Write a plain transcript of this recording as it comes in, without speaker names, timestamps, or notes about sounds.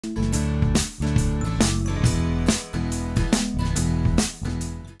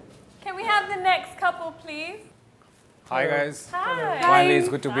please. Hi guys. Hi. Finally, it's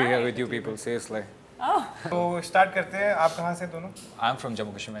good to be here with you people. Seriously. Oh. तो start करते हैं. आप कहाँ से दोनों? I'm from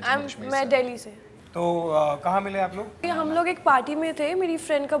Jammu Kashmir. मैं दिल्ली से. तो कहाँ मिले आप लोग? हम लोग एक पार्टी में थे, मेरी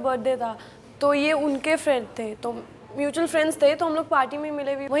फ्रेंड का बर्थडे था, तो ये उनके फ्रेंड थे, तो म्यूचुअल फ्रेंड्स थे, तो हम लोग पार्टी में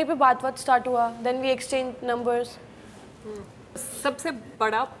मिले भी, वहीं पे बात स्टार्ट हुआ, देन वी एक्सचेंज नंबर्स. सबसे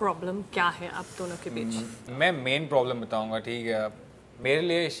बड़ा प्रॉब्लम क्या है आप दोनों के बीच? मैं मेन प्रॉब्लम बताऊंगा, ठीक है. मेरे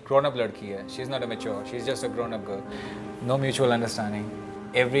लिए ग्रोन अप लड़की है. She is not a mature, she is just a grown up girl. No mutual understanding.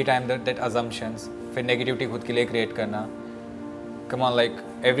 Every time that assumptions, फिर नेगेटिविटी खुद के लिए क्रिएट करना. Come on, like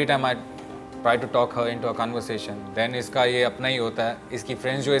every time I try to talk her into a conversation, then इसका ये अपना ही होता है. इसकी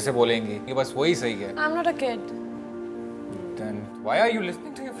फ्रेंड्स जो इसे बोलेंगी कि बस वही सही है. I am not a kid. Then why are you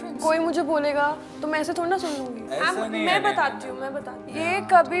listening to your friends? कोई मुझे बोलेगा तो मैं ऐसे थोड़ा ना सुन लूंगी. मैं बताती हूँ. ये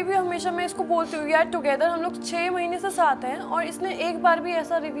कभी भी हमेशा मैं इसको बोलती हूँ यार टुगेदर हम लोग 6 महीने से साथ हैं और इसने एक बार भी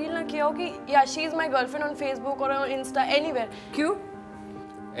ऐसा रिवील ना किया हो कि या she is my girlfriend on Facebook और ऑन इंस्टा एनीवेयर. क्यों?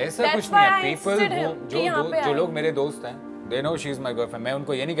 ऐसा कुछ नहीं है. पीपल जो लोग मेरे दोस्त हैं, they know she is my girlfriend. मैं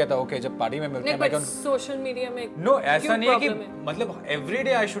उनको ये नहीं कहता ओके जब पार्टी में मिलते हैं मैं क्या सोशल मीडिया में नो ऐसा नहीं है कि मतलब every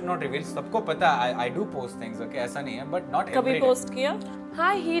day I should not reveal. सबको पता है I do post things, okay, ऐसा नहीं है, बट नॉट कभी पोस्ट किया?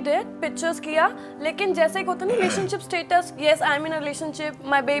 हाँ, he did पिक्चर्स किया, लेकिन जैसे एक होता है ना relationship status, yes I am in a relationship,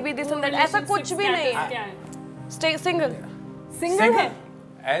 my baby this and that, ऐसा कुछ भी नहीं है. सिंगल है.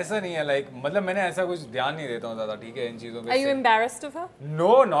 ऐसा नहीं है, लाइक मतलब मैंने ऐसा कुछ ध्यान नहीं देता हूँ ज़्यादा, ठीक है, इन चीज़ों पे. Are you embarrassed of her? No,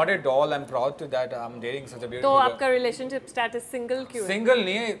 not at all. I'm proud to that. I'm dating such a beautiful तो girl. आपका रिलेशनशिप स्टेटस सिंगल क्यों है? सिंगल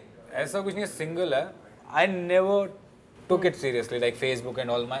नहीं है, ऐसा कुछ नहीं है, सिंगल है. I never took it seriously, like Facebook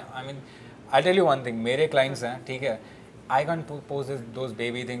and all. I mean, I'll tell you one thing. मेरे clients हैं, ठीक है, I can't post those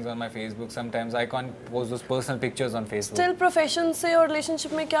baby things on my Facebook. Sometimes I can't post those personal pictures on Facebook. Still profession से और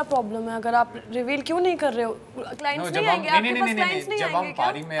relationship में क्या problem है? अगर आप रिवील क्यों नहीं कर रहे हो? क्लाइंट्स नहीं आएंगे आपके पास? क्लाइंट्स नहीं आएंगे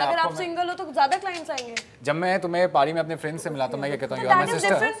क्या? अगर आप सिंगल हो तो ज़्यादा क्लाइंट्स आएंगे. जब मैं तुम्हें पारी में अपने फ्रेंड से मिला तो मैं क्या कहता हूँ, you are my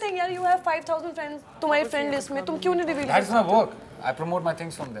sister. Different thing यार, you have 5,000 friends तुम्हारी फ्रेंड लिस्ट में, तुम क्यों नहीं reveal? That's my work. I promote my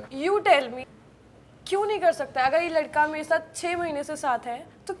things from there. You tell me. क्यों नहीं कर सकता? अगर ये लड़का मेरे साथ 6 महीने से साथ है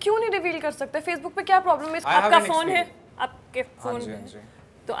तो क्यों नहीं रिवील कर सकता? फेसबुक पे क्या प्रॉब्लम है? आपका फोन है, आपके फोन में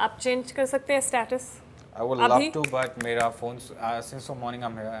तो आप चेंज कर सकते हैं status. I would love to, but मेरा phone since so morning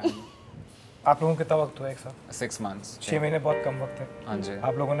I'm here. आप लोगों को कितना वक्त हुआ एक साथ? 6 months. 6 महीने बहुत कम वक्त है. हाँ जी.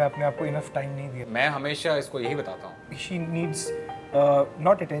 आप लोगों ने अपने आप को इनफ टाइम नहीं दिया. मैं हमेशा इसको यही बताता हूँ. She needs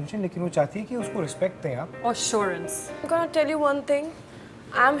not attention, लेकिन वो चाहती है कि उसको रिस्पेक्ट दें आप. Assurance. I'm gonna tell you one thing.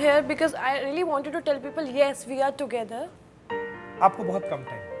 I'm here because I really wanted to tell people yes we are together. आपको बहुत कम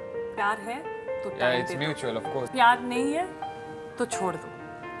टाइम. प्यार है तो Yeah, it's mutual, of course. प्यार नहीं है तो छोड़ दो.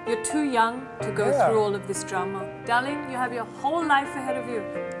 You're too young to go through all of this drama. Darling, you have your whole life ahead of you.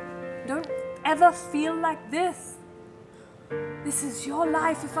 Don't ever feel like this. This is your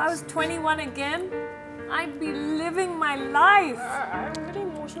life. If I was 21 again, I'd be living my life. I'm a very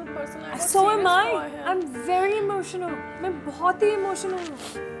emotional person. So am I. I'm very emotional. मैं बहुत ही emotional हूँ.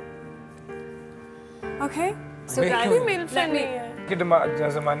 Okay? So guys, male friend नहीं है. कि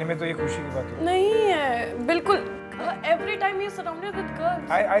ज़माने में तो ये खुशी की बात है. नहीं है, बिल्कुल. Every time he's surrounded with girls.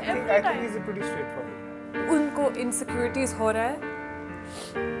 I think he's pretty straightforward. उनको insecurities हो रहा है,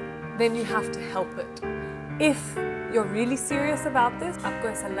 then you have to help it. If you're really serious about this, आपको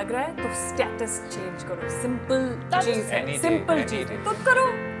ऐसा लग रहा है तो status change करो. Simple चीज़ है. Simple चीज़ है. तो करो.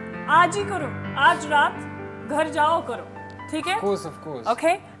 आज ही करो. आज रात घर जाओ करो. ठीक है? Of course.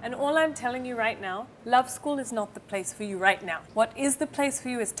 Okay? And all I'm telling you right now, love school is not the place for you right now. What is the place for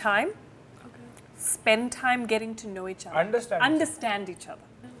you is time. Spend time getting to know each other. Understand each other.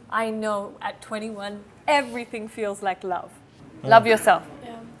 I know at 21, everything feels like love. Love yourself.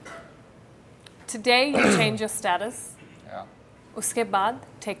 Yeah. Today, you change your status. Yeah. Uske baad,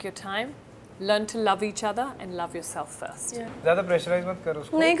 take your time. Learn to love each other and love yourself first. Yeah. ज़्यादा pressurise मत करो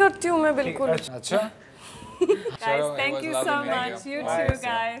उसको. नहीं करती हूँ मैं बिल्कुल. अच्छा. Guys, thank you so much. You too,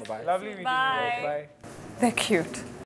 guys. Bye. Lovely meeting you. Bye. Bye. They're cute.